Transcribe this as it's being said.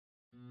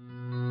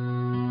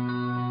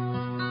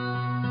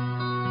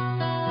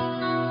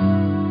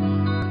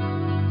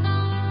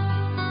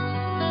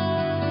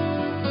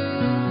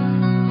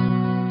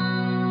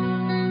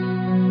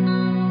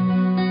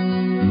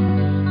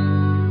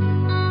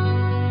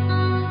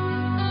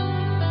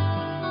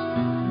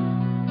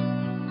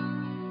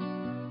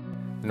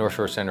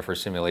NorthShore Center for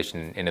Simulation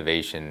and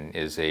Innovation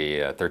is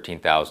a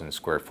 13,000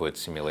 square foot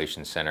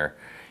simulation center,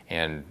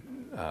 and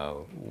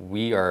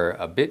we are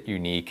a bit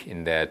unique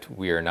in that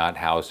we are not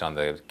housed on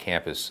the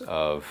campus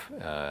of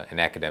an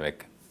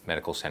academic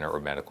medical center or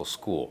medical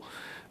school.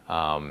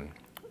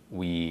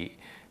 We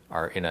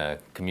are in a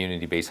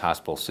community-based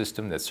hospital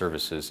system that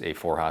services a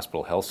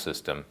 4-hospital health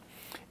system,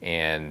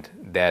 and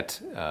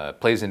that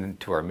plays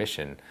into our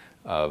mission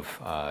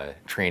of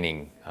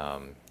training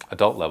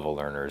adult level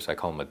learners. I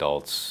call them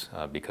adults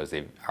because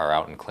they are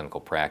out in clinical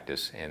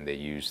practice and they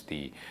use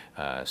the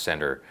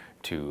center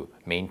to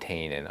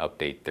maintain and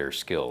update their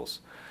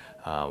skills.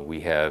 We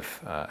have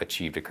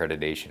achieved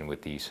accreditation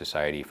with the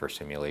Society for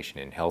Simulation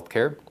in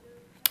Healthcare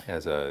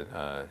as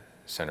a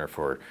center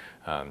for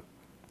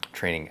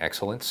training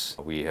excellence.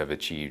 We have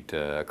achieved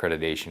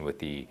accreditation with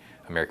the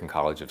American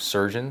College of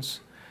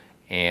Surgeons,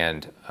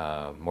 and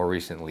more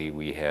recently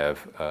we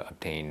have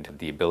obtained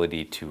the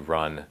ability to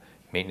run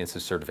maintenance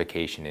of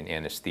certification in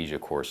anesthesia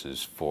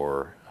courses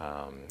for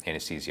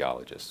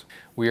anesthesiologists.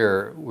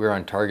 We're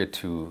on target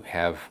to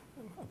have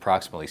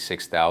approximately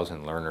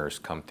 6,000 learners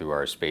come through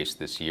our space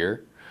this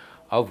year,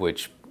 of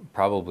which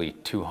probably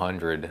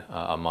 200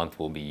 a month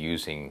will be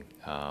using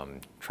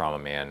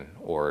TraumaMan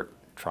or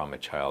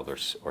TraumaChild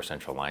or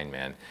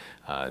CentraLineMan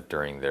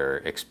during their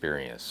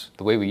experience.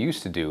 The way we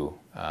used to do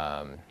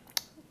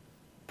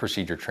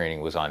procedure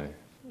training was on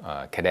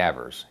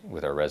cadavers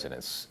with our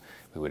residents.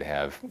 We would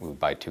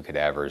buy 2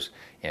 cadavers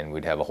and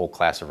we'd have a whole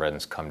class of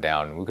residents come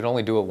down. We could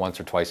only do it once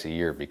or twice a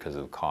year because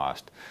of the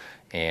cost.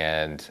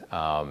 And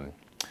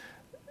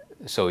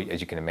so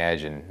as you can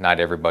imagine, not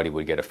everybody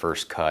would get a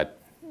first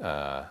cut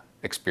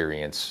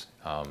experience.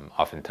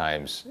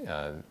 Oftentimes,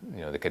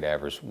 the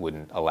cadavers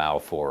wouldn't allow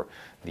for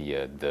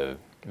the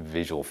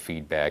visual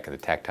feedback and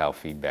the tactile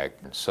feedback.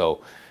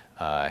 So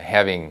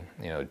having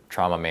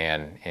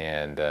TraumaMan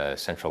and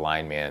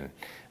CentraLineMan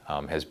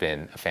has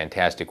been a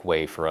fantastic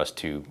way for us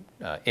to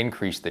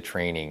increase the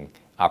training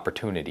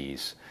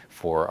opportunities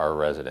for our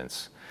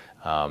residents.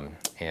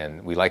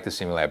 And we like the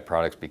Simulab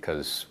products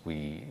because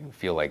we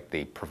feel like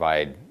they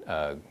provide,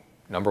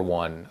 number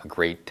one, a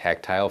great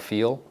tactile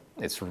feel.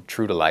 It's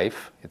true to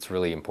life. It's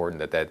really important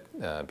that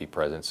that be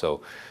present.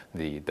 So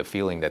the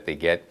feeling that they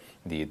get,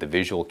 the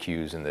visual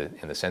cues and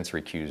the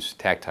sensory cues,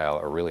 tactile,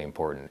 are really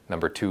important.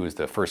 Number 2 is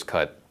the first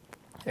cut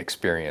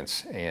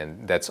experience,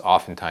 and that's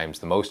oftentimes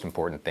the most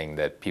important thing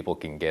that people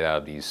can get out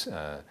of these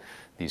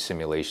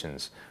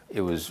simulations.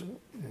 It was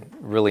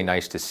really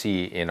nice to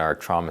see in our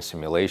trauma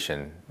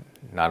simulation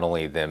not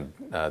only them,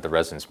 the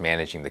residents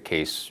managing the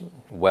case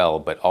well,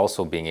 but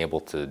also being able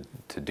to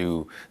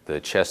do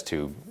the chest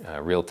tube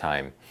real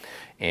time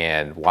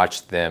and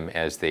watch them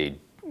as they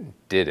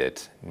did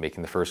it,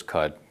 making the first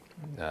cut,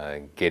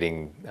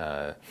 getting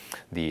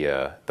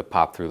the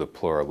pop through the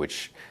pleura,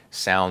 which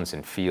sounds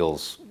and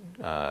feels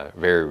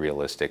very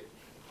realistic.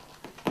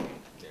 Yeah.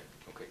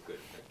 Okay, good.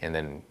 And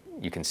then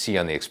you can see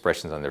on the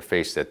expressions on their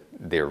face that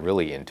they're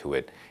really into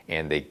it,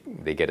 and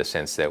they get a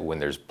sense that when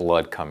there's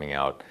blood coming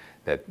out,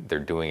 that they're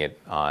doing it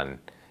on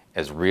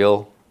as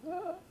real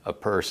a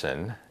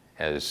person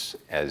as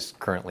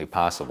currently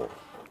possible,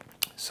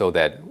 so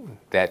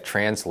that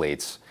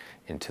translates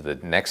into the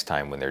next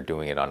time when they're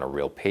doing it on a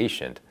real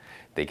patient.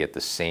 They get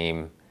the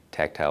same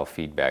tactile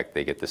feedback,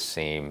 they get the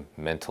same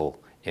mental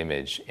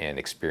image and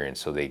experience,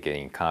 so they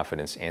gain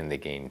confidence and they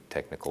gain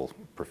technical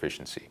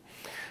proficiency.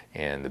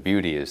 And the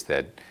beauty is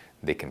that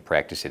they can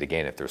practice it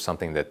again. If there's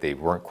something that they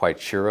weren't quite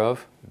sure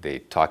of, they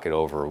talk it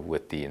over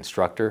with the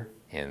instructor,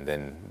 and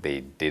then they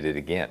did it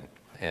again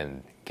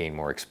and gain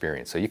more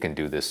experience. So you can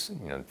do this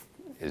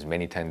as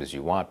many times as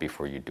you want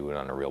before you do it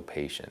on a real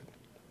patient.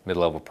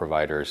 Mid-level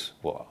providers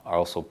will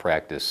also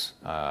practice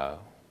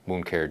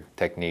wound care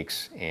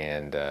techniques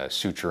and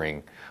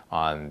suturing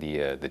on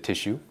the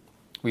tissue.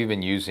 We've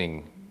been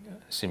using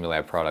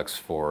Simulab products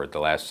for the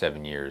last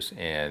 7 years,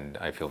 and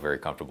I feel very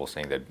comfortable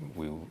saying that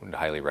we would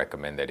highly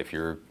recommend that if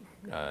you're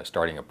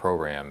starting a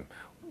program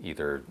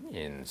either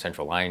in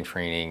central line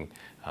training,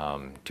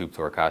 tube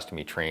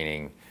thoracostomy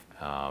training,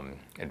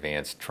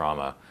 advanced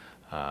trauma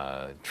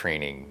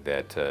training,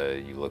 that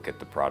you look at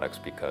the products,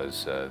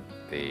 because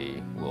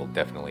they will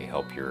definitely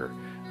help your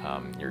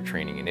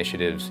training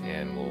initiatives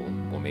and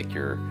will make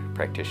your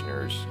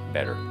practitioners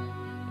better.